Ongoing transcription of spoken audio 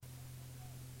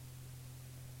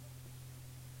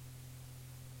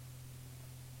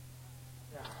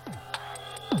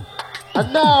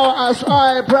And now, as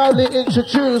I proudly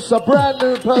introduce a brand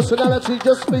new personality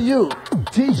just for you,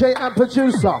 DJ and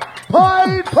producer,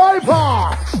 Pied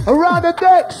Piper, around the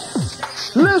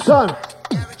decks. Listen.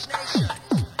 Garage Nation.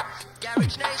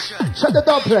 Garage Nation. Shut the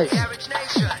dub plate. Garage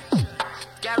Nation.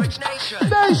 Garage Nation.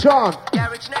 Nation.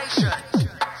 Garage Nation.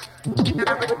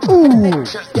 Ooh.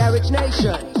 Garage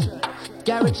Nation.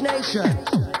 Garage Nation.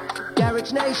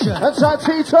 Garage Nation. That's our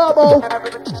T-Turbo.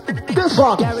 This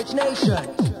one. Garage Nation.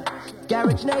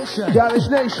 Garage Nation. Garage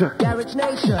Nation. Garage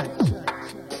Nation.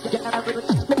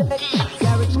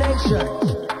 Garage Nation.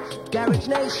 Garage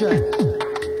Nation.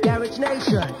 Garage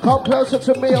Nation. Come closer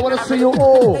to me, I want to see you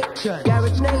all.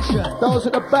 Garage Nation. Those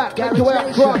at the back, make your way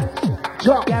up front.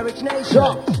 Jump, Garage Nation.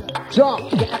 jump,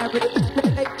 jump. Garage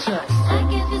Nation. I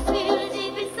get this feeling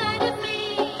deep inside of me.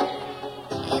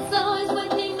 It's always one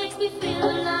thing makes me feel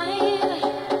alive.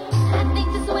 I think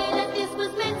this way that this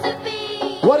was meant to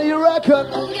be. What do you reckon?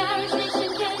 Garage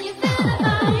Nation, can you feel the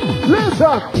vibe?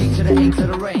 Listen. G to the A to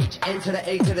the rage, N to the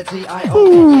A to the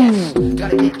T-I-O-N-S.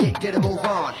 Gotta get a move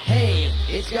on. Hey,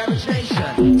 it's Garage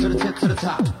Nation. To the tip, to the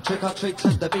top. Trick or treat to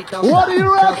the beat, don't What stop. do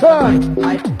you reckon?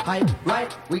 Hype,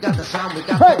 right? We got the sound, we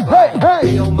got Hey, the hey, vibe.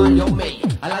 hey. Yo, man, yo, me.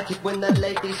 I like it when the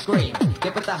ladies scream.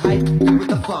 Give it the hype, give it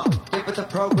the funk. Give it the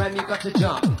program, you got to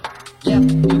jump. Yep,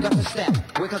 you got to step.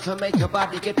 We got to make your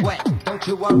body get wet. Don't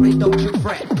you worry, don't you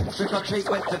fret. Trick or treat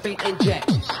with the beat inject.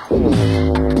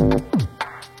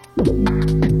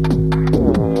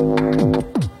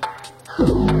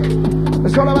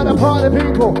 It's all about the party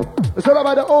people. It's all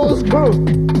about the old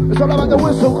crew. It's all about the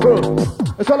whistle crew.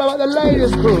 It's all about the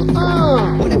ladies crew.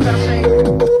 When the crowd say,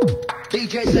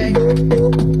 DJ say,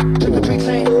 trick or treat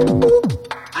say,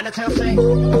 and the town say.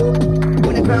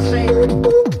 When the crowd say,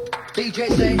 DJ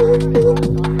say,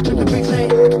 trick or treat say,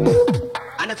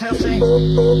 and the town say.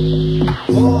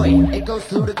 Boy, it goes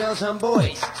to the girls and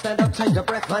boys. Stand up, take a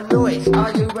breath, my noise.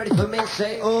 Are you ready for me?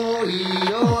 Say oi,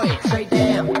 oi. Say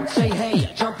damn, say hey.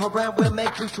 Jump around, we'll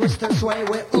make you twist and sway.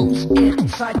 We're oops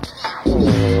inside.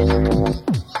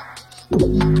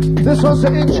 This was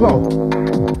the intro.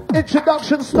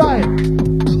 Introduction style.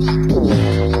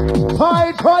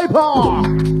 Pied Piper.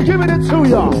 Giving it to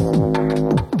ya.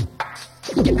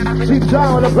 Deep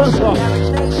down on the pressure.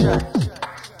 Garage Nation.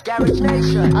 Garage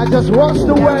Nation. And just watch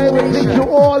the way we pick you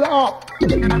all up.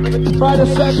 By the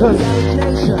second. Garage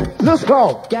Nation. Let's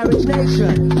go. Garage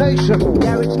Nation. Nation.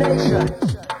 Garage Nation.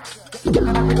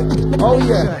 Oh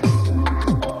yeah.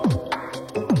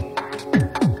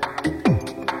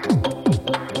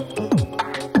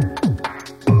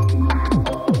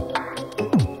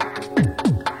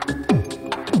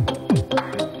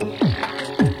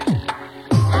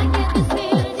 I get this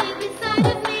feeling deep inside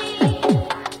of me.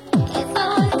 It's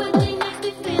always one thing makes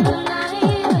me feel alive.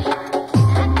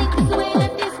 I think this way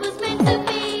that this was meant to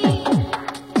be.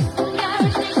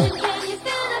 Garage Nation, can you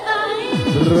feel the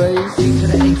vibe? Race. G to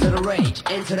the A to the rage,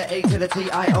 N to the A to the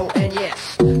T-I-O-N,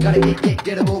 yes. Gotta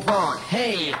get a move on.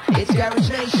 Hey, it's Garage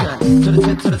Nation. To the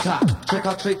tip, to the top. Trick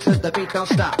or treat to the beat, don't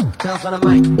stop. Sounds on the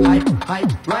mic,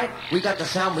 hype, right? We got the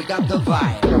sound, we got the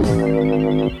vibe.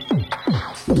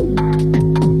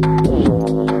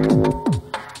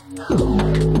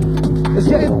 It's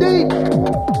getting deep.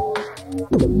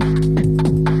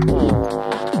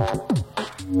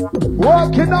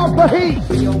 Working off the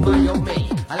heat. Yo, man, yo, me.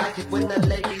 I like it when the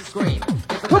ladies scream.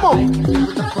 Give it Come the on. hype, give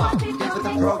it the funk. Give it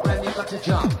the program, you got to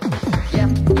jump. Yep,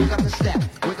 you got to step.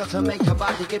 We got to make your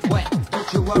body get wet.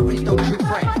 Don't you worry, don't you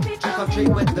fret. Trick or treat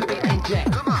with the beat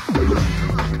inject. Come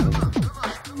on.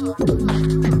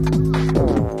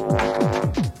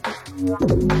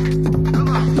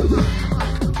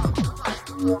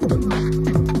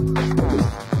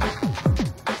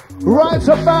 Right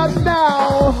about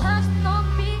now.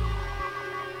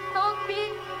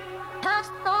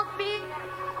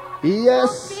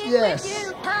 Yes,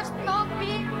 yes.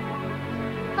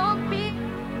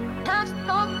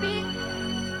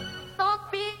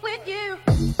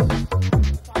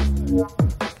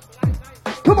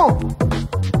 Come on.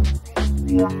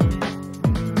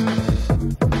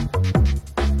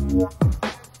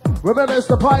 Remember, it's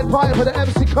the Pied Piper for the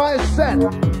MC Kai set.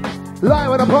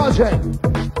 Live on the project.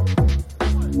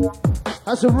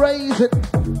 That's a raise it.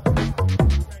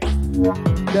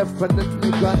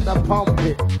 Definitely gonna pump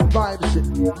it. Vibes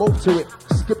it. Move to it.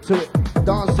 Skip to it.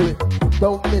 Dance to it.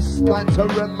 Don't miss. Time to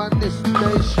reminisce.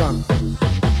 Nation.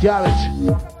 Garage.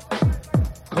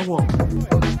 Come on.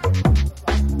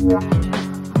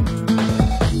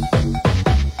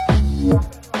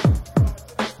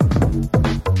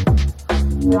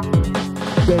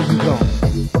 There you go.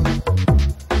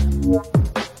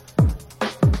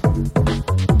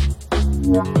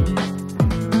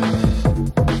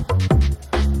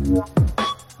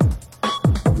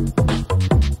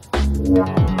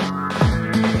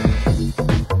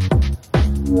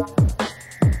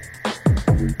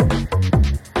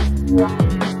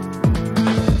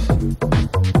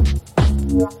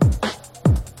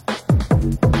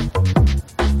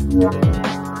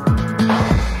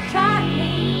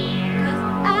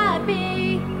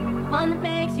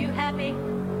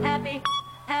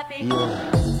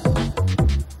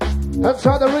 Let's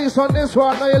try the reese on this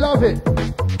one. Now you love it.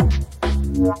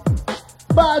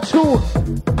 Bad tune.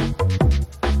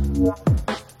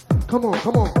 Come on,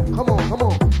 come on, come on, come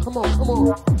on, come on, come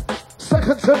on.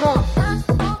 Second to none.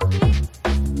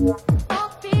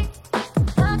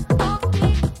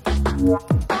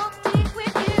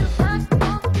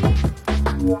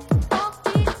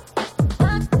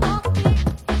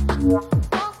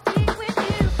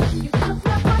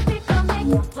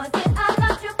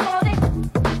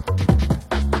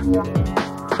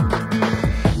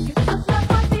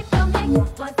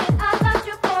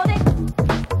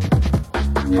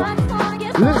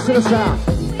 Listen to the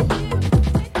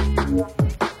sound.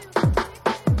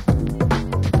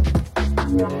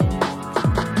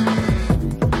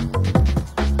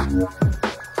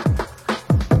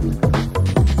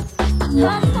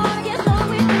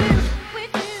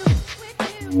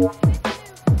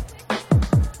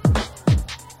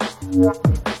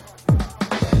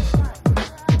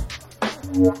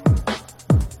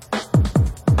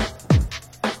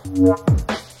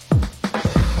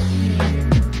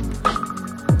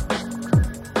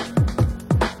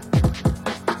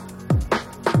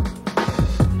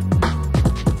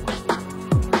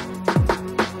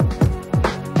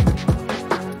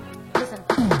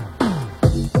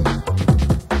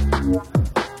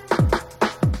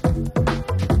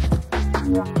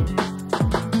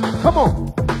 Come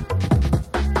on.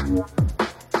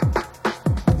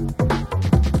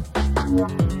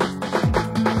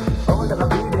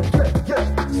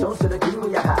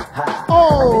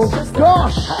 Oh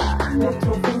gosh.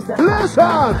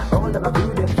 Listen.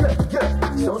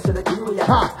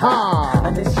 Ha ha.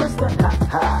 And it's just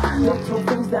that little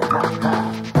things that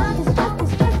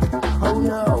oh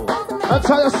no. That's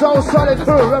how your Soul Solid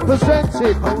crew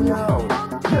represented. Oh no.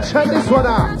 Check this one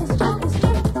out.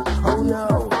 Oh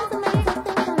no.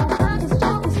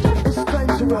 It's time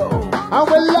to roll. And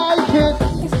we like it.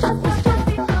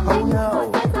 Oh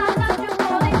no.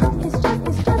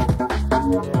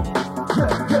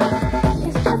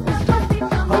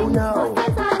 Oh no.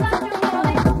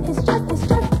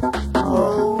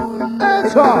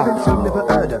 Enter. Never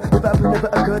heard. If I've never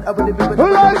occurred, I would have been.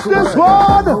 Who likes this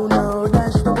one? Oh no,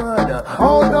 that's the word.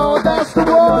 Oh no, that's the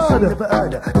word. Never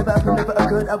heard. If I've never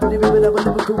occurred, I would have been a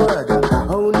lyrical word.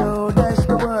 Oh no, that's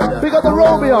the word. Big up the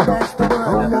Romeo. That's the word.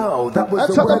 Oh no, that was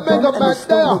That's the how the word. Mega And Man it's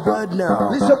still there. the word now.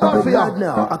 Lisa Mafia. I'm a bird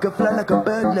now. I can fly like a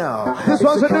bird now. This It's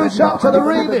one's a new curve chapter, now. the I've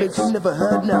never remix. been never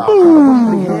heard now.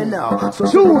 Boom. We here now.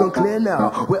 So Two. we go clear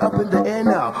now. We're up in the air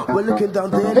now. We're looking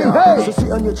down there Hey, now. hey. So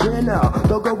sit on your chair now.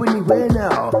 Don't go anywhere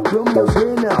now. Romeo's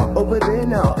here now. Over there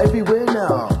now. Everywhere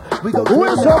now. We go clear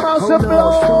Whistle, now. mouse, Oh and no,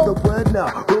 blow. still the word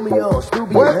now. Romeo, still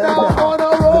be We're heard now now. on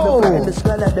a roll. In the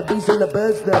sky like the bees and the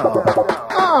birds now.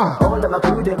 Ah. All of my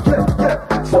crew, them,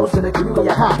 yeah. So to the crew,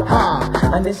 yeah, ha,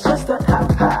 ha. And it's just a ha,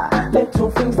 ha.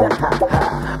 Little things that ha,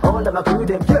 ha. All of my crew,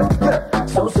 them, yeah.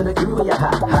 So to the crew, yeah,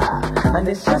 ha, ha. And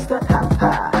it's just a ha,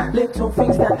 ha. Little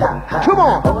things that ha, ha. Come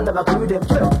on. All of my crew, them,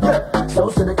 yeah. So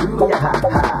to the crew, yeah, ha,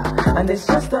 ha. And it's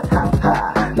just a ha,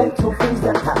 ha. Little things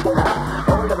that ha, ha.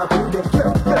 All of my crew, them,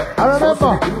 yeah. I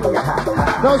remember.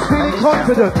 I was feeling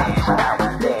confident.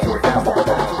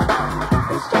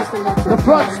 The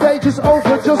front stage is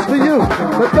open just for you.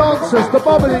 The dancers, the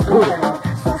bubbling crew.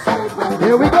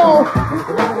 Here we go.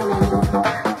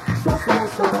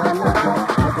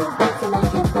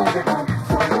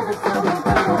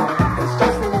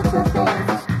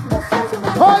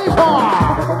 Hyper!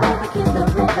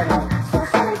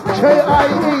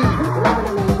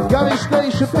 K-I-E. Gary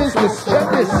Station Business.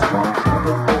 Check this.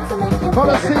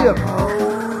 Coliseum.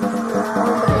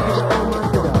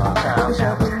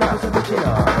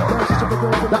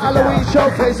 The Halloween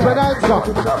Showcase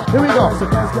Bonanza. Here we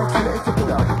go.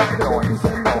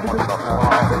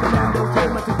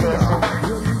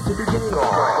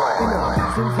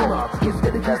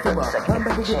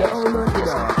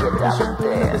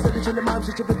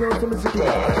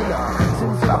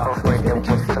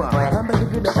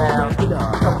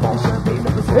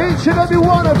 Each and every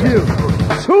one of you.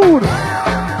 Tune.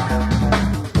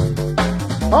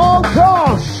 Oh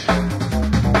gosh.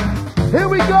 Here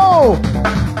we go.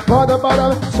 Bottom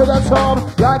to the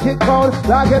top, like it cold,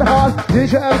 like it hot.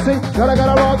 DJ MC,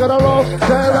 gotta roll.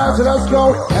 Say around, so let's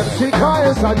go. MC Kai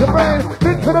inside your brain.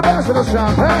 Big for the best of the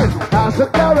champagne. As the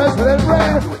chorus, let it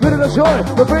rain. Rid of the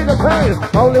joy, but bring the pain.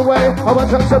 Only way I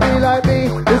want you to be like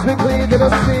me is be clean to the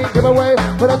sea. Give away,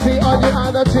 put a T on your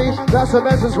and a T. That's a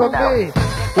message from me.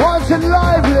 Once and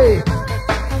lively.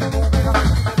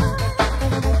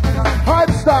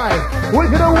 Hype style,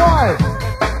 wicked and wild.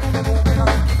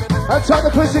 Outside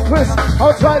the Chrissy Chris,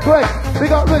 outside Greg, we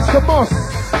got Rich the Moss.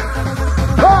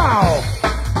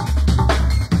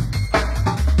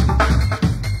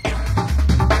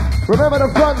 Remember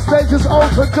the front stage is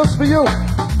open just for you.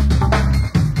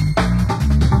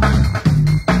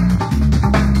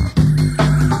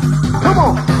 Come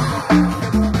on.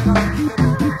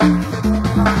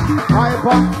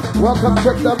 Hyper, welcome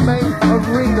to the main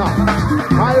arena.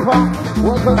 Hyper,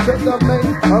 welcome to the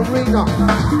main arena.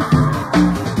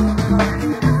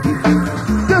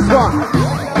 This one.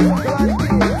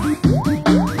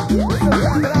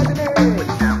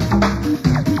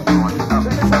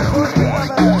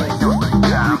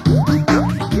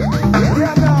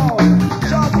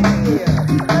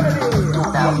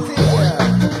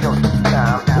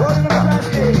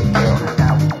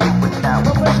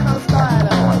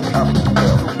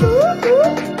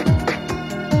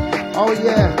 Oh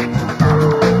yeah.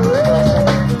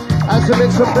 As a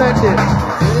mix of blended.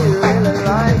 Do you really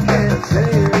like it? Do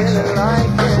you really like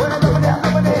it? We're loving it,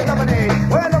 loving it, loving it.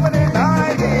 We're loving it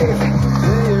like it.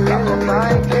 Do you really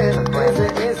like it?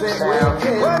 Is it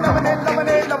wicked? We're loving it, loving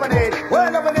it, loving it.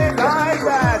 We're loving it like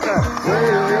that. Do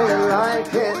you really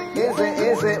like it? Is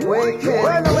it wicked?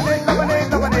 We're loving it, loving it,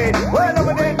 loving it. We're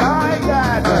loving it like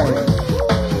that.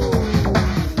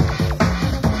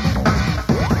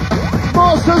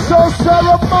 Masters of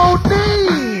ceremony.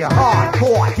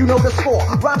 Hardcore, you know the score.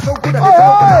 Rhyme so good at it's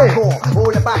hardcore. All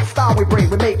about the style we bring,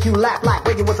 we make you laugh like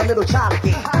when you was a little child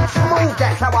again. Smooth,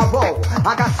 that's how I roll.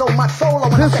 I got so much soul.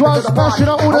 This one's smashing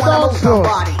out all the dance floors.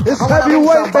 It's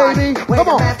heavyweight, baby. Come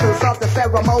on. Masters of the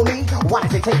ceremony. What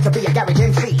does it take to be a garage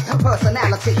MC?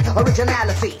 Personality,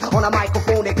 originality. On a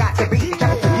microphone, it got to be the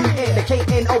capital U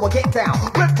indicating or get down.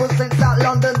 Represents out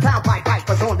London town.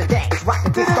 Pipers on the decks,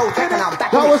 rocking disco, checking out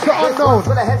back. That was the unknown.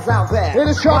 With the heads out there. It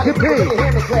is Sharky P.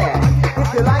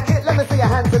 If you like it, let me see your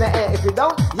hands in the air. If you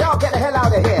don't, y'all get the hell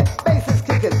out of here. Bass is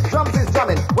kicking, drums is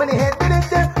drumming. When you hear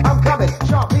I'm coming.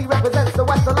 Sharpie represents the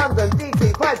west of London.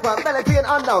 DT, Piper, melody and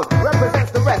unknown.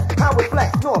 Represents the rest. How we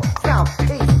flex, north, south,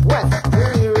 east, west.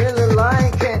 Do you really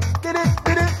like it? Did it?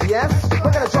 Yes.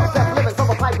 We're gonna drop that limits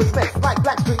over Piper's mix. Like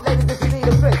Blackstreet ladies if you need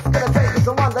a fix. Gonna take you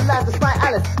to Wonderland despite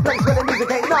Alice. Place where the music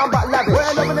ain't nothing but lavish.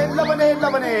 We're loving it, loving it,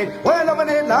 loving it. We're loving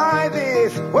it like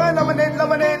this. We're loving it,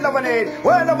 loving it, loving it.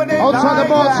 We're loving it outside like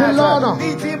the Martin Larner.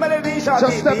 Just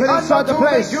Just stepping inside the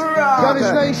place.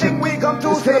 Garnish Nation.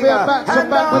 It's gonna be a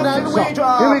back-to-back bonanza.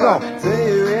 Here we go. Do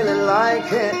you really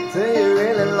like it? Do you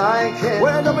really like it?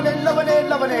 We're loving it, loving it,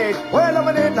 loving it. We're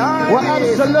loving it like We're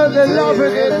absolutely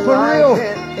loving it for real.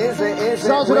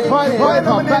 Sounds of the Pied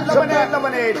Piper, back to back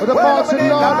with the Martin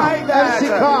Larner, MC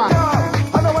Car.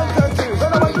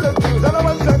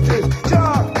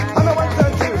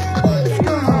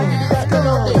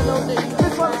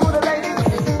 This one's for the ladies,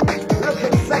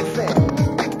 looking sexy.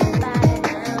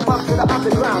 Up to the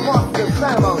underground, monster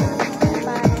ceremony.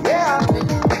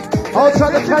 Yeah.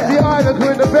 Outside the Candy Island,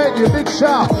 we're in the venue, big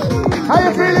shout. How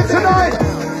you feeling tonight?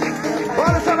 For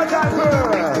the summertime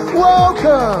crew.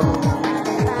 Welcome.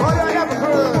 For the Yapa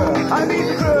crew. I need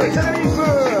the crew, Tenerife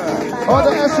crew. On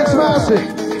the Essex Massive,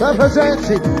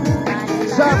 representing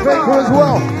South Baker as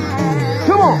well.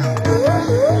 Come on.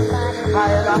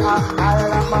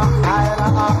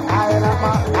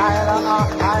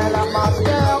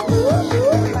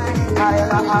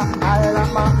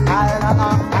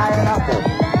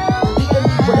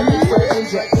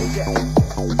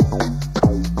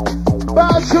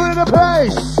 Bouncer in the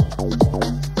place.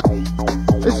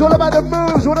 It's all about the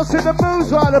moves. Wanna see the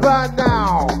moves right about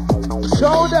now?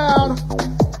 Showdown.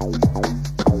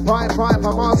 Pipe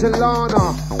Piper, Martin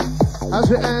Larner. As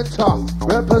we enter,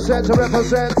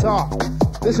 representer.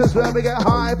 This is where we get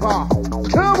hyper.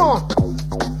 Come on.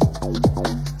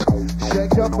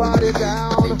 Shake your body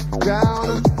down.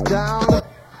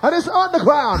 And it's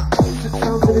underground.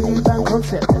 Sound to the new band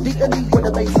concept. The elite with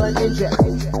the baseline inject.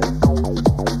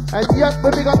 And yet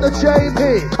we got the JP.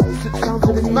 Sound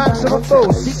to the new Maximum band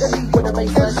boost. concept. The elite with the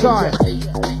baseline Inside.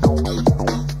 inject.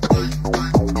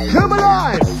 Come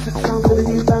alive. Sound to the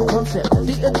new band concept.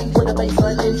 The elite with the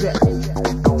baseline inject.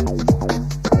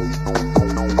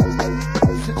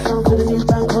 Sound to the new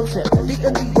band concept. The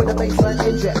elite with the baseline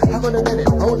inject. Hang on a minute,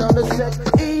 hold on a sec.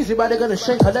 Easy, but they're gonna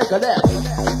shake her leg a left.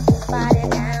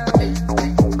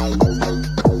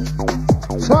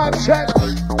 Time check.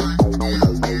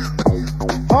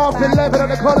 11:30 at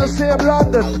the Coliseum,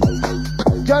 London.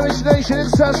 Garage Nation in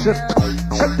session.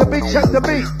 Check the beat.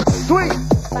 Sweet.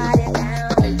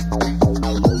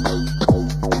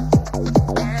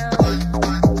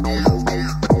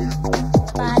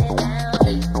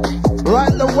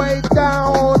 Right the way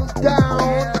down.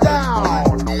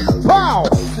 Pow!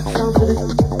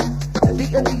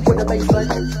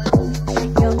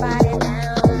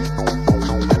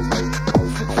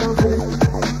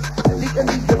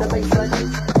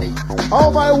 Oh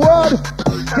my word!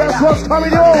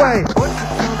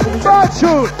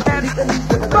 tune.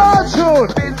 More tune.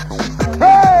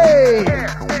 Hey!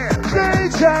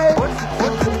 DJ!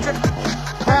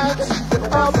 Hands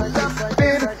up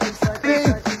in the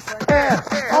air.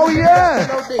 Oh yeah!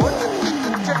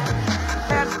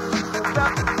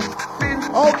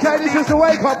 Okay, this is the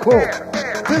wake-up call.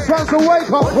 This one's the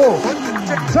wake-up call.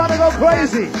 Trying to go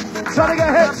crazy. Trying to get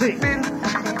hectic.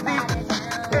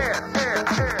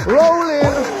 Rolling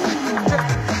in the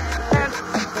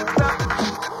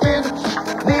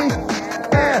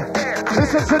air.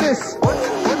 Listen to this.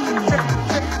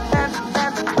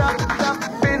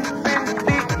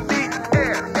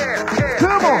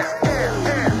 Come on.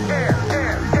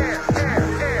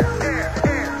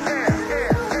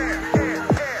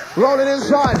 Rolling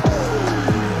inside.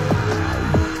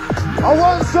 I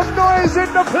want some noise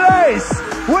in the place.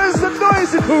 Where's the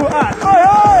noisy crew at? Oi,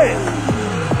 oi!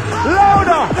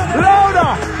 Louder,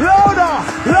 louder, louder,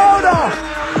 louder.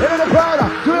 Give it prouder,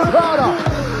 do it prouder.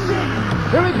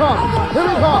 Here we come, here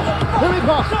we come, here we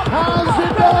come. Hands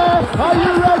in there. Are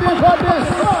you ready for this?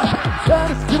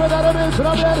 10, give it that a minute, and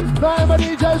I'm ready. 9, my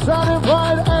DJ sounding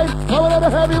fine. 8, coming at a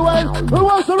heavyweight. Who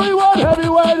wants to rewind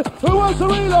heavyweight? Who wants to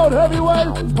reload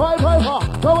heavyweight?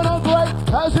 Piper, going on great.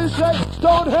 As he shakes,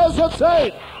 don't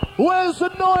hesitate. Where's the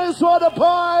noise for the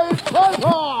Piper?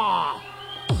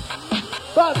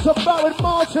 That's about with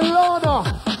Martin Larner.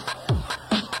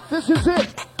 This is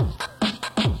it.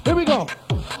 Here we go.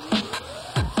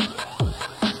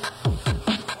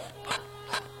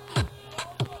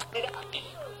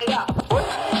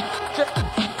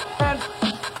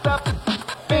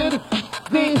 In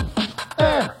the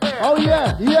air. Oh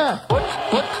yeah, yeah.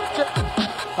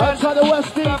 Outside the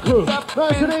West Dean crew.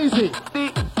 Nice and easy.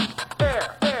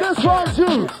 This one's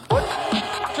you.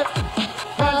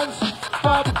 Hands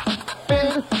up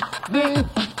in the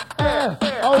air.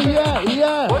 Oh yeah,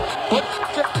 yeah.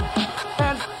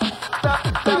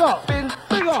 Big up,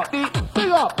 big up, big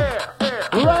up.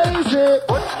 Raise it.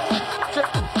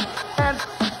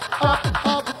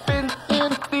 Up in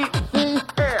the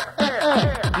air.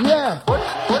 Yeah.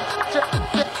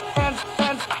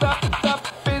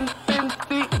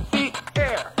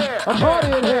 A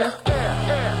party in here.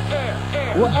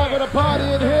 We're having a party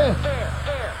in here.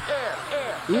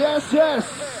 Yes, yes.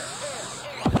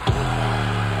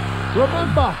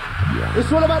 Remember,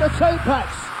 it's all about the tape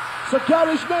packs. So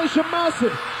Garage Nation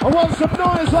massive. I want some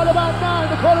noise right about now in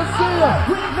the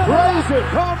Coliseum. Raise it,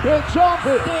 pump it, jump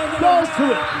it, go to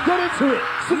it, get into it.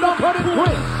 Sit up on it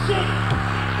quick.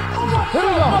 Here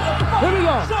we go, here we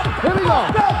go, here we go,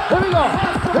 here we go,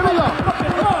 here we go.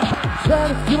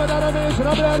 10, give it that a minute, and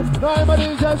I'm dead. 9, my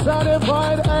DJ sounding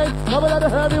fine. 8, coming at a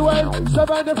heavyweight.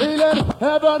 7, the feeling,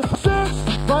 heaven.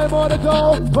 6, 5 more to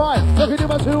go. 5, looking in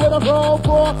my 2 with a throw.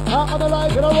 4, out on the line,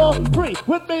 get a roll. 3,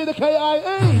 with me, the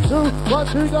KIE. 2,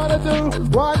 what you gonna do?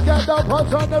 1, get the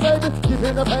punch on the baby.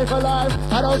 Keeping the paper alive.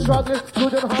 I don't struggle,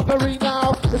 student hungry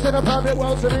now. It's in a perfect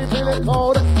world, so we feeling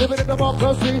cold. Living in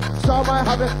democracy. Some might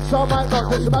have it, some might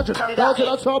not. Just imagine, down to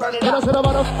the top, and I to the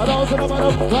bottom, and I to the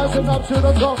bottom, rising up to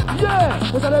the top. Yeah!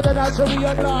 Cause I live in that to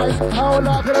realize how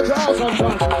life in a child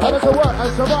sometimes. I have to work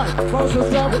and survive. Most of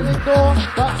stuff and ignore,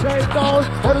 but change those.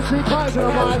 All the sweet times in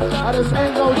my mind, and this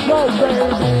ain't no joke, baby.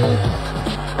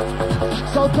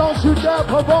 So don't you dare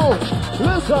provoke.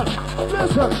 Listen,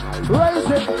 listen, raise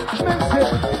it, mix it,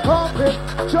 pump it,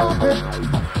 jump it.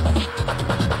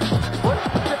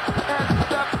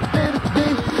 In the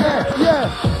air, yeah.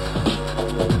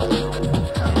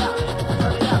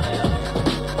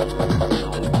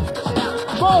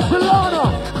 Barcelona.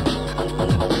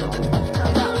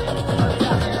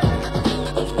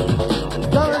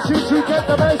 Guaranteed to get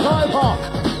the bass hyper.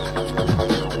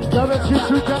 Guaranteed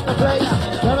to get the bass.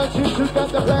 Guaranteed to get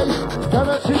the bass.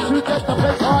 Guaranteed to get the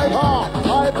bass hyper.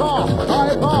 Hyper.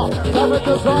 Hyper. Double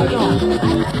designer.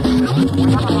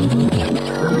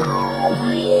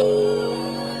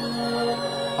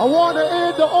 I want to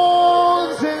hear the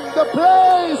horns in the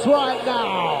place right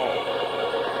now.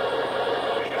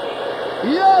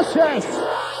 Yes, yes.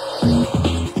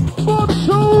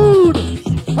 Bonjour.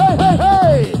 Hey, hey,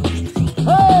 hey.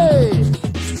 Hey.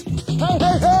 Hey,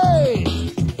 hey, hey.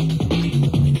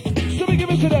 So we give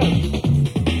it to them.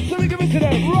 So we give it to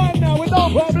them right now with no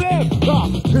problem.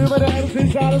 Two of the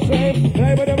MCs are the same.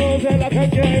 Play with the rules and like a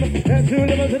game. And 2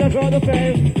 livers in the front of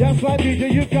fame. Just like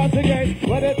DJ, you got the game.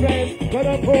 When it rains, when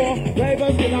it pours.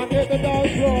 Ravens get on hit the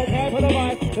dance floor. Time for the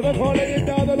mic. If it's falling it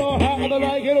down the law, how on the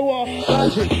light, get a walk.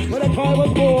 Flashing. When the time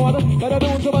was born. But I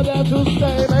do some there to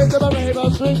stay. Make them a rave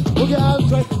or swing. We'll get out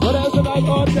straight. But there's a night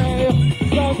all day.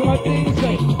 Sounds like a DJ.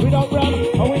 We don't rap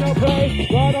or we don't play.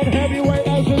 Ride on heavyweight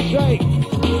as a shake.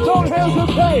 Don't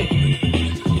hesitate.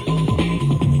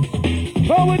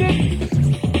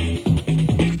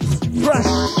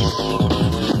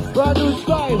 brand new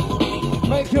style.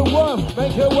 Make it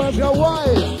worth your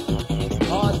while.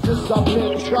 Oh,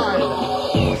 discipline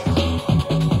style.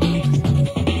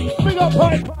 Big up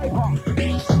Pipe Piper.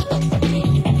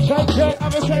 Take it,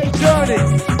 have a safe journey.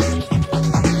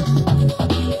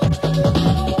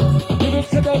 Give it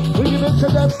to them, we give it to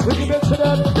them, we give it to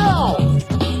them now.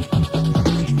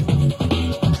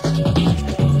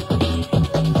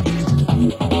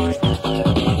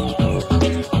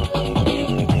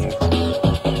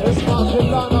 It's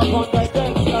Martin Larner on the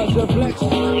decks as the flex,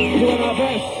 doing our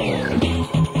best.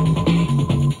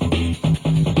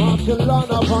 Martin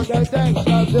Larner on the decks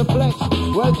as the flex,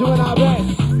 we're doing our best.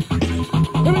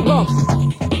 Here we go.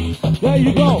 There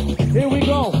you go. Here we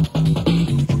go.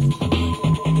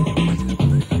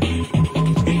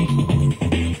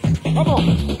 Come on.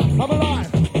 Come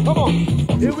alive. Come on.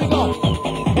 Here we go.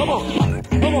 Come on.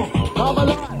 Come on. Come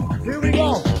alive. Here we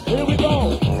go. Here we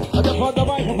go. I jump on the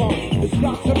microphone. It's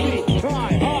got to be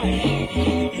high.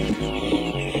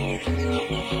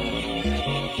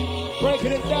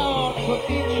 Breaking it down from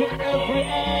each and every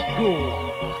angle.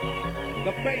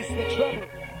 The bass, the treble.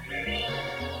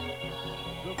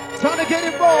 Time to get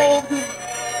involved.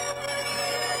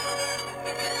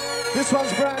 This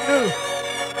one's brand new.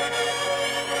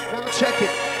 Now check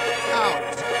it out.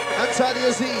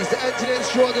 Anti-disease, the engine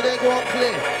ensure that they go on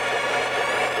clear.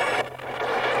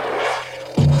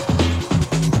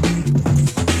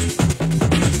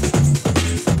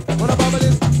 Wanna bubble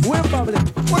it? We're bubbling.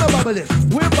 Wanna bubble it?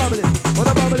 We're bubbling.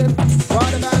 Wanna bubble it?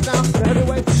 Right about now, the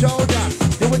heavyweight shoulder.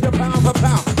 Do with your pound for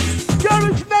pound.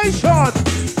 Garage Nation!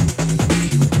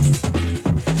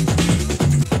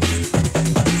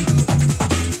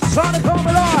 Trying to come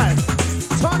alive.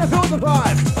 Trying to feel the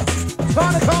vibe.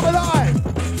 Trying to come alive.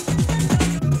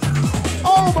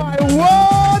 Oh my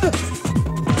word!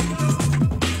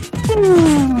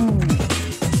 Boom!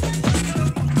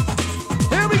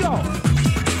 Here we go.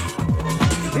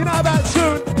 You know that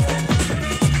tune?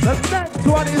 The next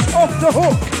one is off the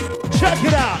hook. Check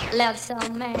it out. Love so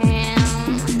man.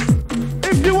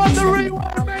 If you want the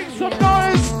rewind, make some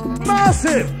noise.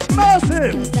 Massive,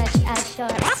 massive. Such a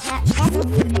short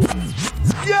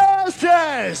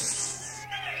Yes!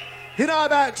 You know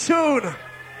that tune?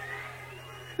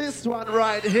 This one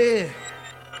right here.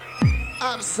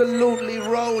 Absolutely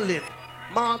rolling.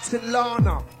 Martin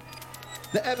Larner.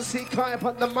 The MC Kype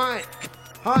on the mic.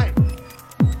 Hi.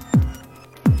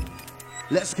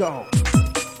 Let's go.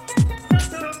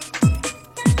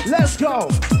 Let's go.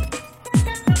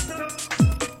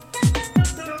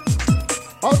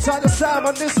 Outside the sound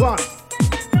on this one.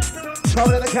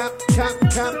 Trouble in the camp,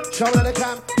 trouble in the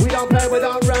camp. We don't play, we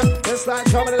don't rap. It's like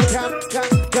trouble in the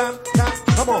camp.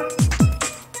 Come on.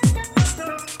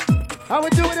 How we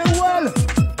doing it well?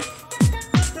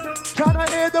 Can I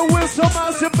hear the whistle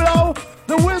massive blow?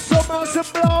 The whistle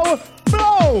massive blow.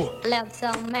 Blow! love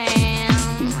so man.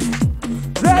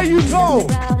 There you go.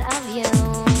 Proud of you.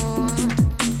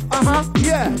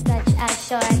 Yeah. Such a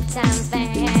short time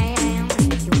span.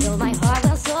 You fill my heart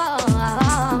and soul.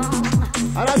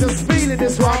 And I just feeling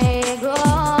this one. I grow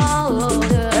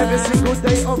older. Every single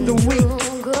day of the week.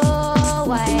 Grow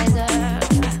wiser.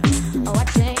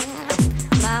 Watching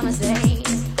my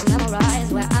mistakes.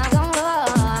 Memorize where I'm going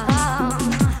wrong.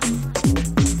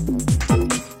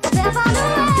 Step on the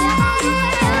way,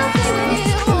 I'll be with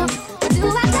you. Do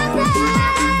what I say.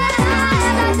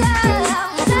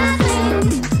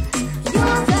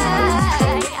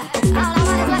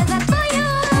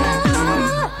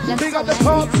 Big up the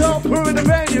cartel crew in the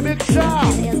venue, big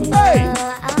shout. Hey!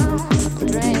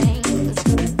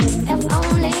 If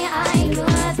only I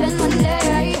could spend one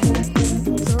day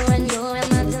doing you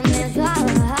imagination.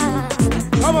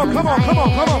 Come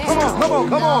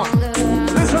on.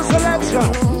 Listen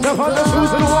selection. Step on the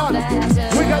 2s and 1.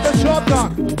 We got the job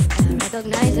done.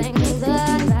 Recognizing the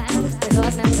facts, the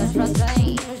darkness of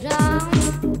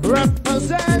frustration.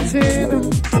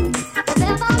 Representing.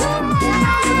 Step on the way,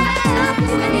 I'll be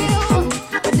with you.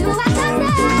 Do what I say.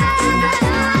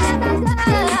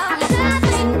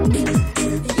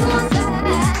 You won't say all I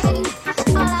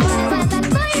want is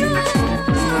for you.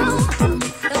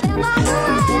 Step on the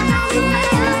way, I'll be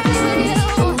with you.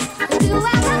 Do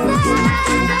what I say.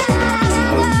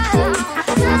 You won't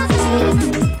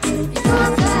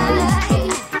say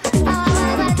all I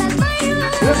want is for you.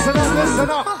 Listen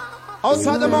up.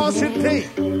 Outside the Martin P.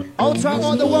 Outside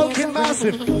all the Woking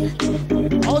Massive.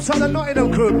 Outside the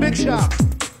Nottingham crew, big shout.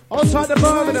 Outside the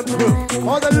Birmingham crew.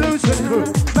 All the Luton crew.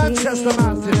 Manchester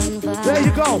Massive. There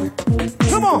you go.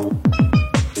 Come on.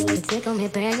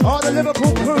 All the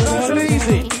Liverpool crew, nice and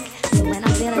easy.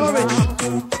 Norwich.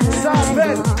 South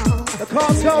Bend. The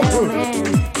Cartel crew.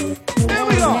 Here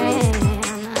we go.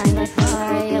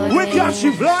 got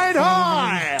you flying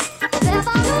high.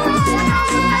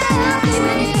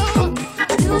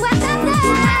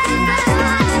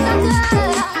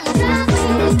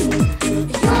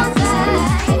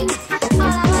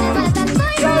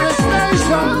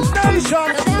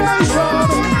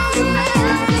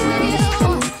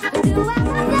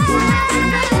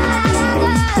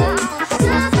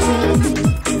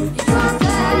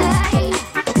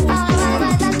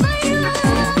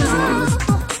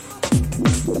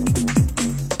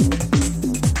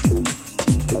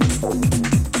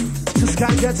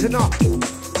 Can't get enough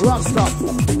rough stuff,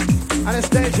 and it's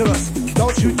dangerous.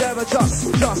 Don't you dare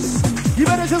adjust. You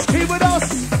better just keep with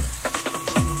us.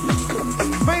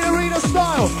 Main arena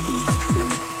style.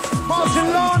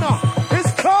 Martin Larner,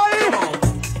 it's time.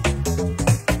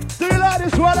 Do you like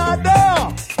this one out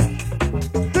there?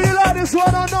 Do you like this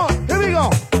one or not? Here we go.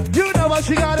 You know what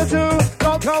you gotta do.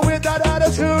 Don't come with that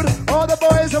attitude. All the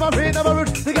boys on my feet never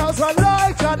root. The girls are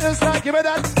like that. It's like give me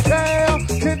that damn.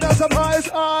 Kinder surprise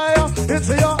eye.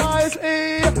 Into your eyes,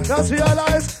 now to your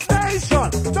lies. Nation,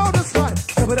 don't decide.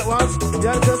 Step it at once,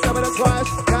 yeah, just step it at twice.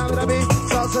 Count to me,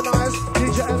 sounds so nice.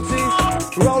 DJ MC,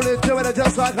 rolling, doing it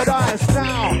just like a dice.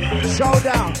 Now,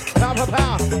 showdown, pound for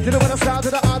pound. Did it with a sound to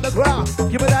the underground.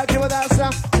 Give me that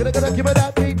sound. Give me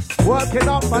that beat. Working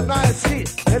up my night seat.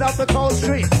 Head up the cold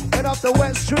street, head up the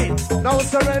wet street. No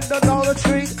surrender, no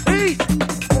retreat. Eat.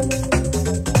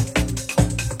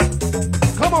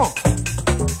 Come on.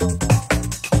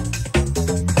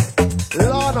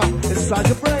 Larner, inside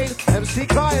your brain. MC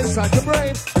Kai inside your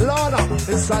brain. Larner,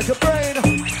 inside your brain.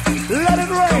 Let it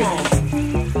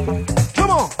rain. Come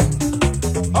on.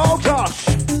 Oh gosh.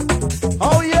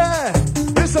 Oh yeah.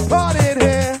 It's a party in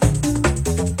here.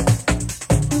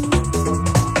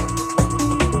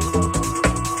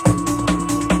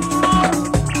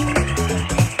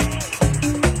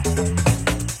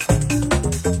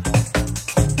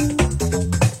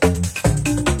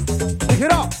 Pick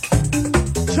it up.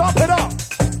 Chop it up.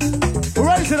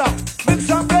 Raise it up, mix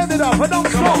and bend it up, and don't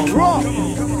stop, rock.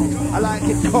 I like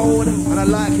it cold and I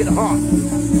like it hot.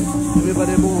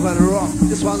 Everybody move and rock.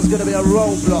 This one's gonna be a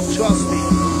roadblock, trust me.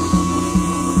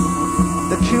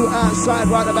 The queue outside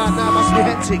right about now must be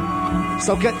hectic.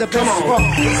 So get the best spot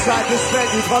inside this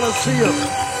venue, Coliseum.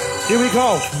 Here we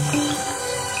go.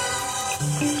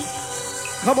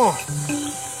 Come on.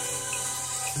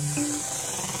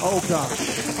 Oh gosh.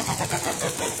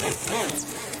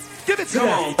 Give it to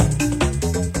them.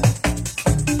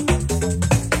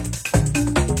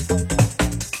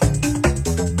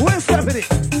 Where's Stephanie?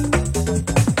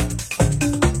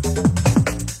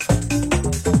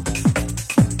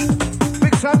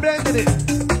 Mix and blending it.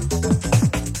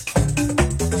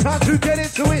 Time to get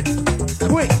into it.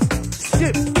 Quick.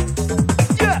 Skip.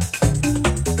 Yeah.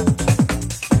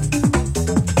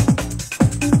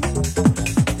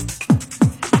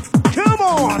 Come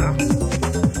on.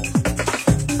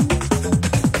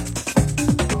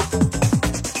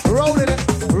 Rolling it,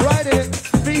 riding it,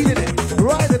 feeding it,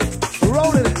 riding it,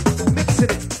 rolling it, mixing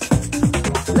it.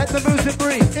 Let the music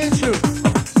breathe. Into.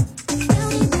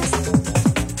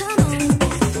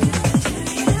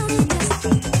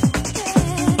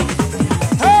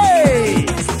 Hey!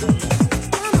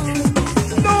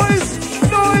 Noise,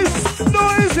 noise,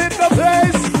 noise in the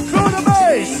place. Through the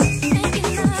bass.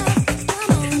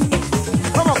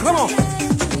 Come on, come on.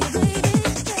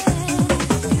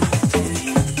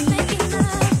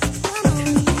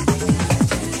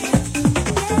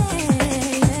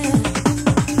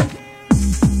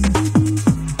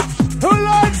 Who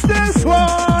likes this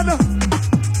one?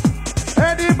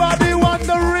 Anybody want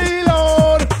the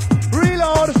reload?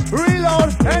 Reload, reload.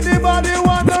 Anybody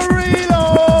want the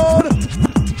reload?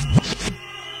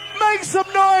 Make some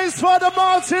noise for the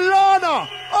Martin Larner.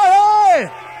 Hey!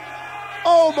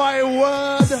 Oh my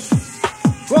word.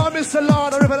 Well, Mr.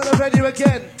 Larner, ripping at the venue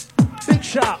again. Big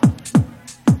shout.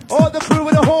 All the crew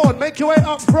with the horn, make your way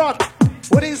up front.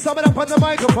 We need someone up on the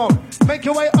microphone. Make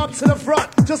your way up to the front,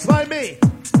 just like me.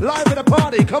 Live at the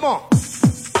party, come on.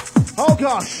 Oh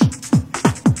gosh.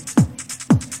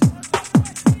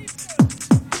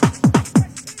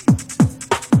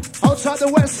 Outside the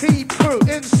West Sea crew,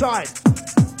 inside.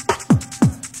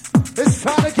 It's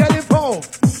time to get involved.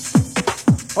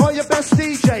 All your best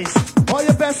DJs, all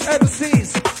your best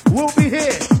MCs will be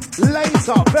here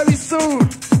later, very soon.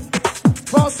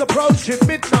 Fast approaching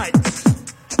midnight.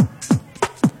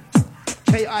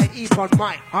 K.I.E. on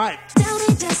mic, hype.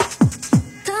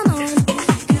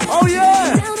 Oh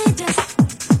yeah!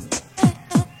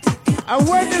 And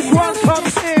when this one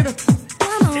comes in,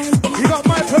 you got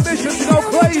my permission to go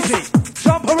crazy.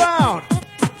 Jump around.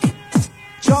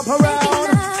 Jump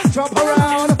around. Jump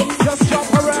around. Just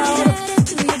jump around.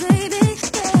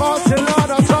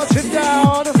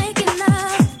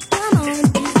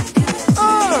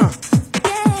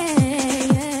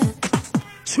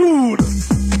 Tune.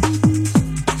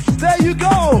 There you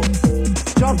go.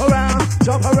 Jump around,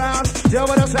 deal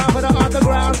with the sound of the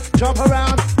underground. Jump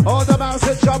around, all the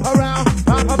mountains, jump around,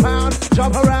 pound for pound,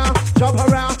 jump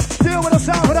around, deal with the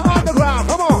sound of the underground.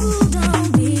 Come on.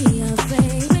 Don't be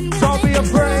afraid. Don't be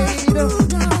afraid.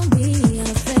 Don't be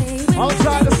afraid.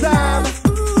 Outside the sound.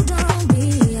 Don't be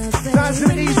afraid. Nice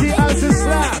and easy as a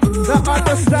slap. To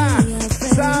understand.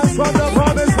 Sounds from the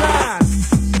promised land.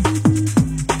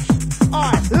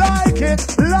 I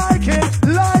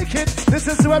like it. This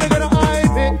is where we're gonna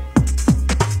hype it.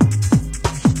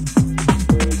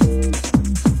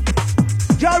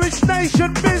 Garage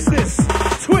Nation business.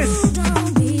 Twist.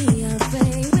 Don't be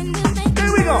afraid when we're making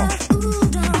Here we go.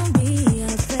 Don't be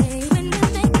afraid when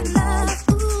we're making love.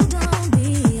 Don't be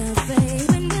afraid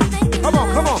when we're making Come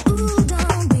on.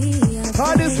 Don't be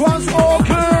afraid. This one's all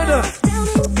good.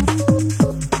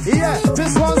 Yeah,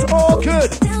 this one's all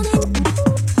good.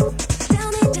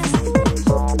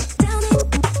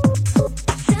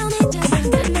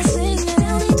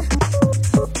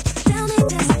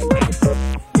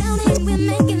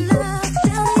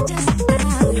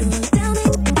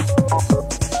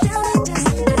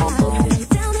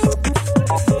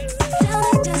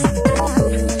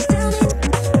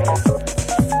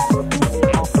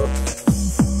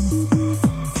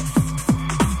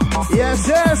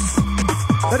 Yes.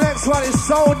 The next one is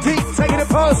so deep, taking it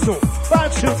personal.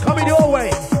 Bad shoot coming your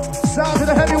way. Sound of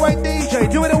the heavyweight DJ,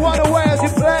 doing it one away as you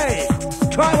play.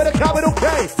 Try with a capital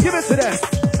K, give it to them.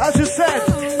 As you said,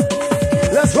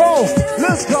 let's roll,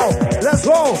 let's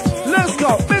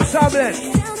go. Big something.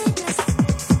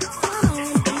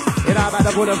 You know about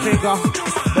the Buddha finger.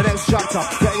 The next chapter,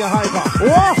 get your hyper.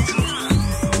 What?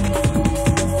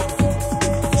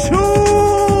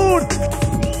 Tune!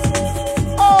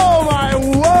 Oh my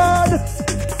word!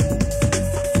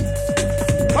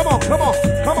 Come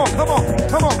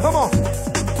on.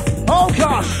 Oh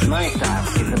gosh! My style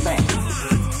is the best.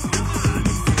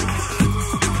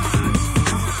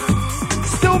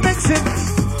 Still mixing,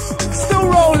 still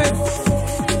rolling,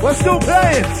 we're still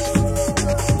playing.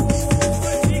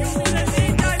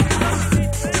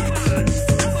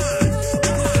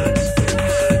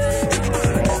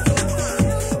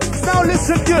 Now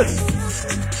listen good.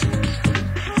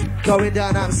 Going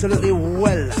down absolutely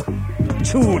well.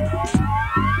 Tune.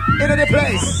 Into the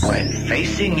place. When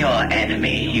facing your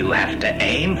enemy, you have to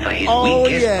aim for his Oh,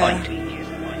 weakest yeah.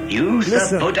 point. Use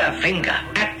Listen. the Buddha finger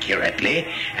accurately,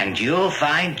 and you'll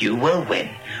find you will win,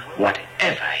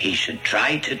 whatever he should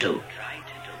try to do.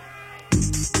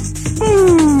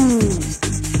 Boom!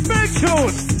 Big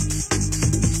tune!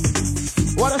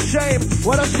 What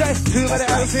a shame. Too many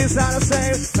MCs sound the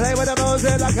same. Play with the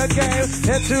music like a game.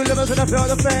 Hit two limits and I feel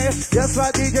the fame. Yes, right,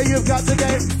 DJ, you've got the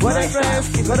game. When it rains,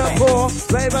 gonna pour.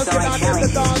 Flavors get out in the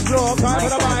dance floor. Cry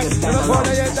for the mic. Gonna pour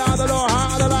the head down the low.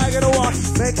 How the like it what?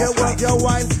 Make it work your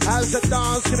wine. As the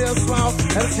dance, give me a smile.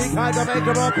 MC kind of make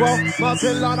it up.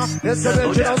 Martin Larner, it's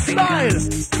original style.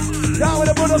 Down with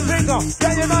the Buddha finger.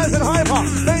 Get your nice and hyper.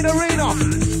 Main arena.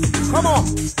 Come on,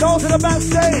 go to the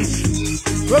backstage.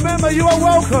 Remember, you are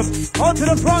welcome onto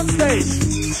the front stage.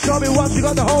 Show me what you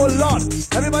got, the whole lot.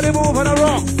 Everybody move on a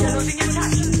rock. You're losing your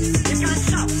touch. You've got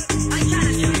stop. I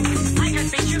challenge you. I can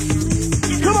beat you.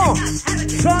 Come on,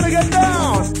 trying to get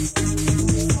down.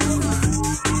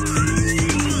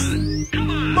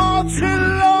 Martin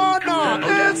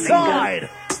Larner inside.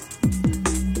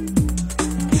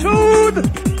 Tune.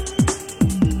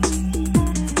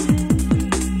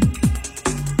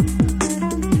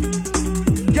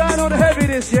 Going on heavy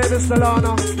this year, Mr.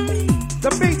 Larner. The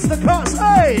beats, the cuts,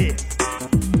 hey!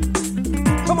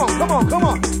 Come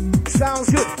on. Sounds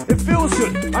good, it feels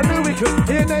good. I knew we could.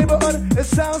 In your neighborhood, it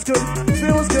sounds good. It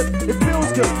feels good, it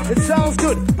feels good. It sounds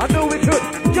good. I knew we could.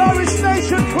 Garage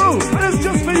Nation crew, and it's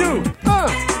just for you.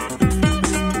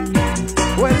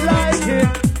 We like it.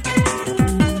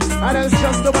 And it's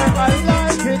just the way I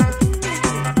like it.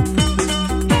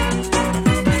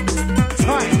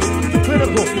 Tight,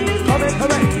 clinical, coming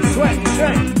correct, sweat,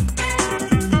 check.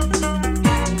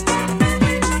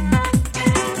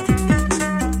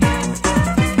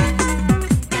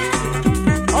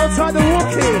 Outside the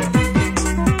Wookiee.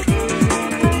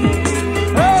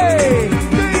 Hey,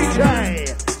 DJ.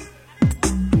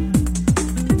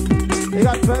 You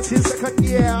got 30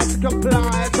 seconds, yeah, to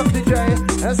comply. Top DJ,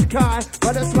 that's Kai,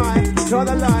 but it's mine. Draw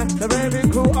the line, the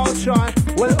raving crew all try.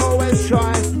 We'll always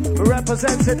try.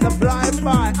 Representing the blind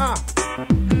by,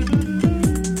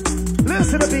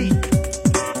 Listen to the beat.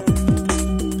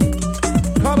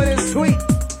 Coming in sweet.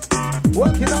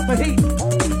 Working up the heat.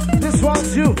 This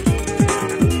one's you.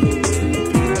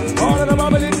 All of the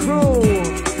bubbling crew.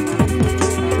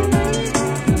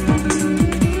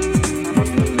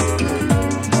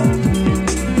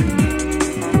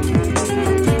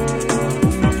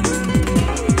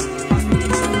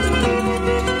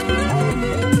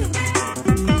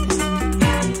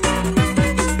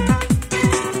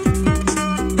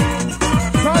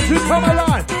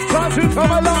 Try to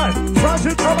come alive. Try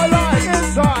to come alive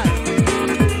inside.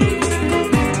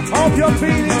 Hope you're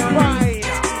feeling fine.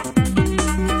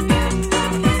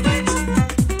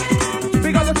 We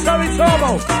got the Terry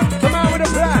Turbo, the man with the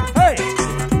plan. Hey,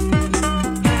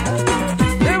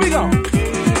 here we go.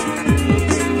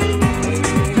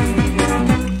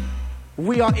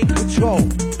 We are in control.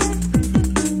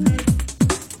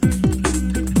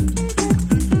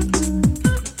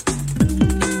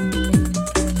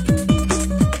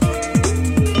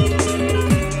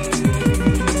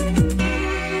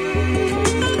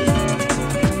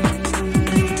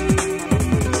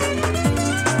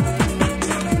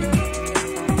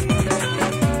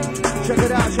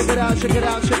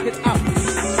 Check it out.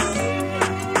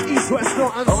 East, west,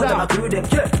 north, and All of my south. crew, them,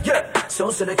 yeah. So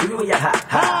the crew, yeah, ha,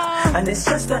 ha. And it's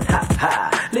just a ha,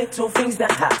 ha. Little things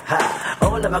that ha, ha.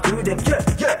 All of my crew, them,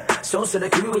 yeah. So the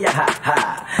crew, yeah, ha,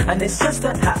 ha. And it's just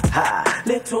a ha, ha.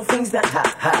 Little things that ha,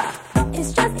 ha.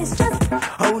 It's just.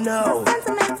 Oh no.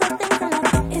 Sentimental things in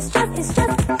life. It's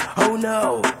just. Oh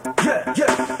no. Yeah.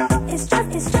 It's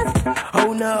just.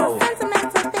 Oh no.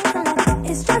 Sentimental things in life.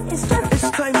 It's just. It's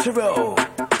time to roll.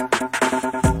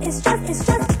 It's just.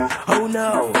 Oh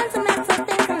no. Sentimental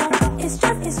things in life. It's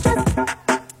just.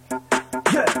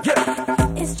 Yeah.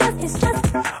 It's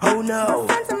just. Oh no.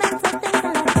 Sentimental things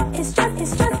in life. It's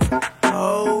just.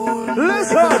 Oh no.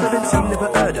 Listen. Never been seen, never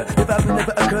heard. If I've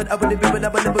never occurred, I wouldn't be when I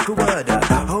would never could word.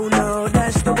 Oh no,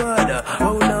 that's the word.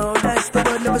 Oh no, that's the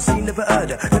word. Never seen, never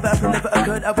heard. If I've never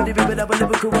occurred, I wouldn't be when I would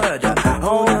never could word.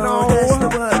 Oh no, that's the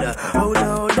word. Oh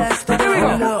no, that's the word.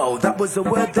 Oh no, that was the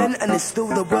word then, and it's still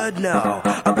the word now.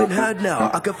 I've been heard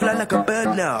now. I can fly like a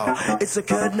bird now. It's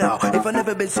occurred now. If I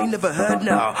never been seen, never heard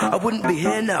now, I wouldn't be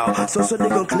here now. So they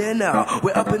gone clear now.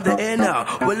 We're up in the air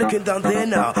now. We're looking down there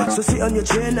now. So sit on your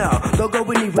chair now. Don't go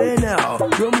anywhere now.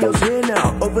 Romeo's here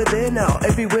now. Over there now.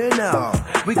 Everywhere now.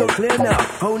 We go clear now.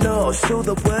 Oh no, still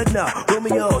the word now.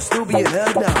 Romeo, still being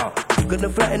heard now. Gonna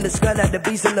fly in the sky like the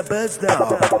bees and the birds now.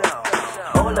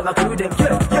 All of my crew, them,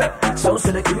 yeah. So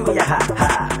the crew, yeah, ha,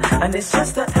 ha. And it's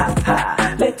just a ha,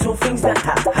 ha. Little things that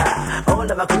ha, ha. All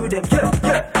of my crew, them,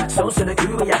 yeah. So the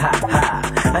crew, yeah, ha,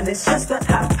 ha. And it's just a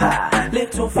ha, ha.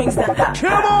 Little things that ha,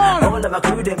 Come ha. on. All of my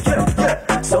crew, them,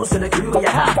 yeah. So the crew, yeah,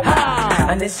 ha, ha.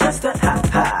 And it's just a ha,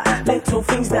 ha. Little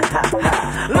things that ha,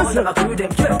 ha. All of my crew, them,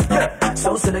 yeah.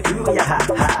 So the crew, yeah, ha,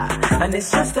 ha. And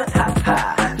it's just a ha,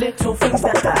 ha. Little things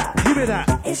that ha. Give me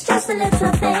that. It's just the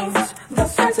little things, the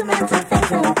sentimental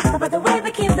things in life. About the way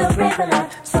we keep the river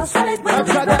alive. So solid when we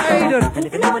Outside the Aiden. And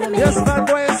if you know what I mean. Yes, man,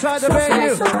 boy, inside the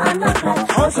venue. So I'm not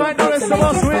like. Outside the rest of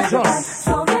us with us.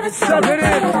 So give it Step it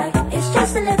in. It's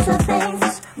just the little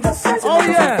things, the sentimental Oh,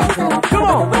 yeah. things in life. Come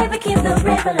About on. the way we keep the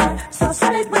river alive. So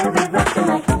solid when we rock the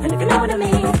mic. And if you know what I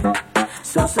mean.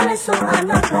 So solid, so I'm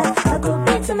not like. A good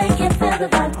beat to make it feel the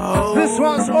vibe. This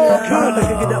one's all Like good.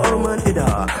 I get the old man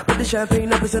dinner. Put the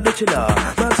champagne up inside the chiller.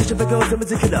 Man, such a big girls in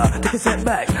particular. Take a step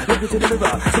back, look into the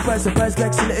mirror. Surprise,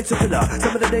 like see the it's a pillar.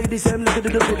 Some of the ladies, them look at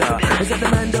the winner. Is that the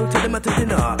man, don't tell them at the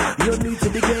dinner. You're new to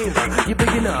the game, you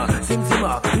beginner. Sing to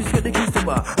ma, who's got the keys to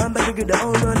ma? I'm back again, the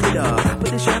old man dinner.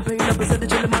 Put the champagne up inside the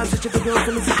chiller. Man, such a big girls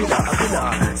in particular.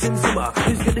 Sing to ma,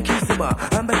 who's got the keys to ma?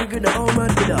 I'm back again, the old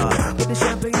man dinner. Put the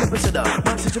champagne up inside the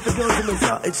man, such a big girls in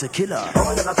particular. It's a killer.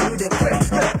 All of my crew, them quick.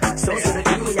 So to the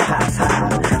crew, yeah, ha,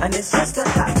 ha. And it's just a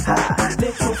ha, ha.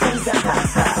 Little things that ha,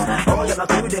 ha. All of my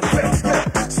crew, them quick.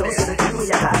 So to the crew,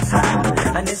 yeah, ha,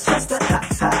 ha. And it's just a ha,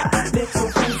 ha. Little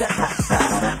things that ha,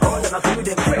 ha. All of my crew,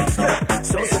 them quick.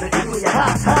 So to the crew, yeah, ha,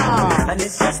 ha. And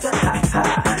it's just a ha,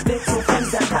 ha. Little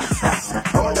things that ha,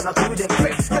 ha. All of my crew, them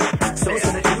quick. So to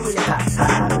the crew, yeah, ha,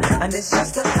 ha. And it's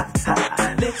just a ha,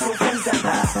 ha. Little things that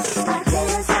ha. I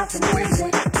can't stop the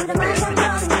music. To the mind I'm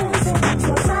on the music.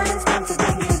 So silence comes to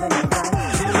bring you the new vibe.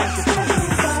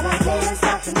 But I can't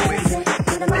stop the music.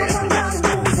 To the mind I'm on the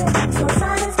music. So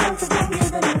silence comes to bring you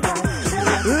the new vibe.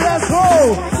 Let's go.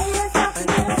 I can't stop the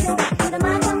music. To the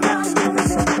mind I'm on the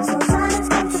music. So silence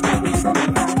comes to bring you the new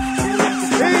vibe.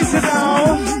 Easy now.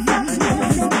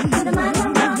 To the mind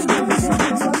I'm on the music.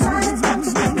 So silence comes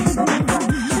to bring you the new vibe.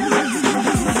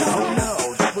 Oh no,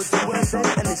 that was the word then,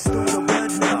 and it's still the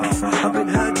word now. I've been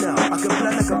heard now, I can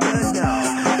fly like a bird now.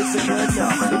 It's occurred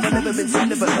now, if I never been seen,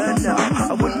 never heard now,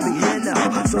 I wouldn't be here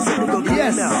now. So something go clear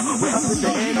Yes. now. We're up in the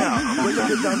air now, we're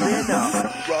looking down there now.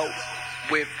 Roll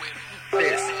with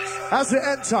this. As we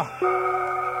enter,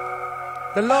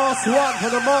 the last one for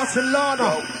the Martin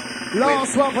Larner.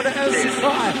 Last one for the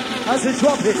LC5. As we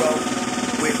drop it. Roll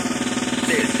with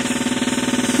this.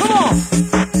 Come on.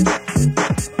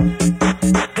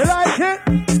 You like it?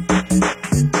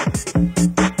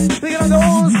 Speaking of the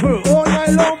old school, all night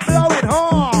long blowing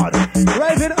hard.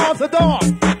 Raving after dark.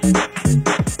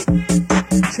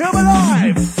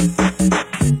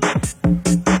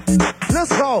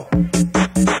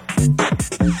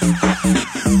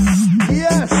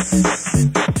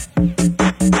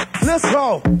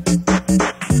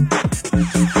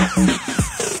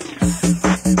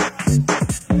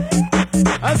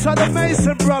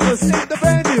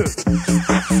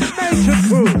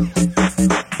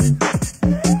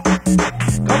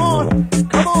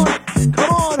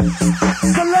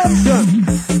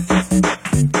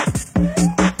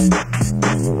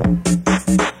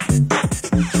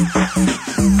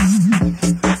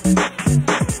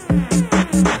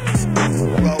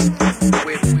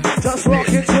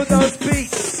 into those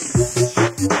beats.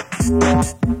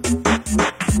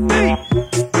 Beat.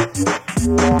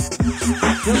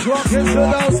 Just walk into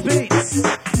those beats.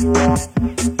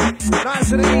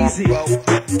 Nice and easy. Roll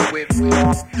with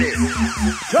this.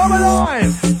 Come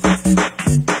alive.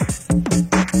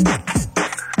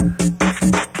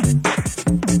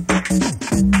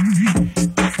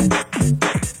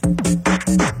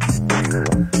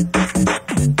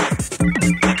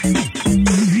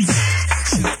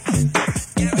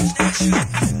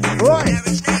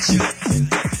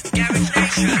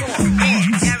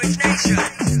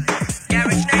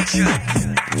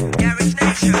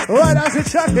 Alright, how's it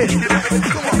chucking?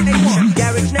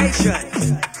 Garage Nation.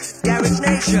 Garage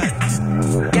Nation.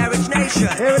 Garage Nation.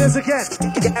 Here it is again.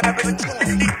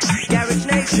 Garage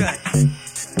Nation.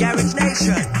 Garage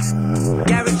Nation.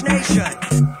 Garage Nation.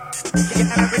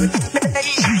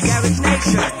 Garage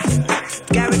Nation.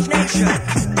 Garage Nation.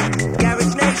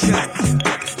 Garage Nation. Garage Nation.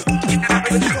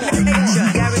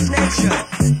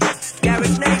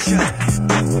 Garage Nation.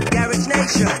 Garage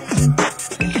Nation.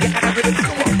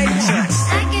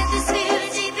 I get this feeling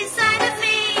deep inside of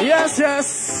me. Yes, yes.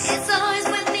 It's always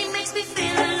with me, makes me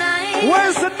feel alive.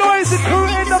 Where's the noisy crew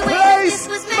in the place?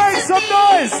 Make some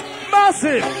noise.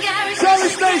 Massive.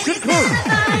 Garage Nation crew.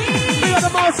 We are the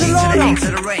Martin Larner.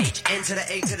 To the rage, into the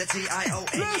A to the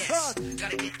T-I-O-N, yes.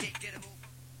 Gotta get